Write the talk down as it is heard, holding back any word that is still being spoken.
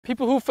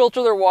People who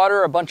filter their water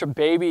are a bunch of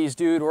babies,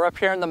 dude. We're up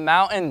here in the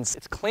mountains.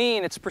 It's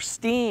clean, it's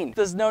pristine.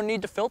 There's no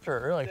need to filter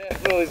it, really.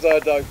 Definitely saw a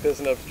dog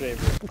pissing upstream.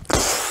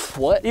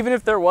 What? Even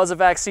if there was a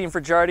vaccine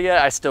for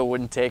Giardia, I still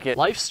wouldn't take it.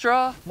 Life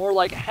straw? More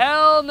like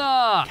hell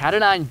nah.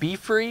 Cat9 bee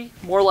free?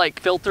 More like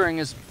filtering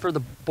is for the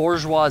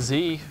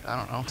bourgeoisie. I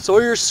don't know.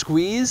 Sawyer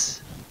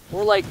squeeze?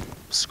 More like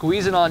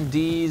squeezing on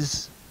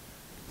D's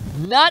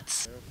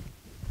nuts.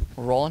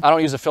 We're rolling. I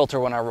don't use a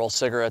filter when I roll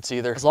cigarettes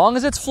either. As long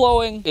as it's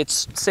flowing,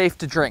 it's safe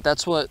to drink.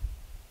 That's what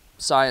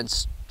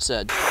science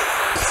said.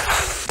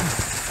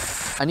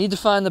 I need to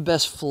find the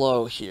best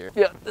flow here.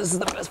 Yeah, this is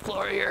the best flow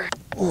right here.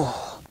 Ooh,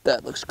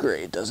 that looks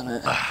great, doesn't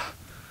it? F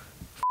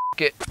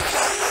it.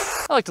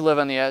 I like to live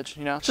on the edge,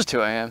 you know? It's just who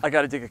I am. I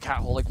gotta dig a cat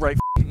hole like right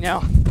now.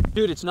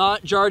 Dude, it's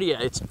not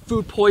Giardia. It's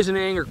food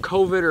poisoning or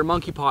COVID or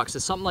monkeypox.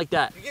 It's something like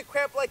that. You get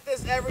crap like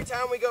this every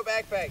time we go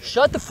backpacking.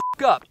 Shut the f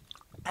up.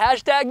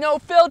 Hashtag no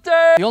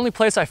filter. The only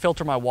place I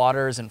filter my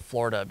water is in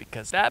Florida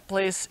because that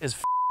place is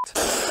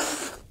f***ed.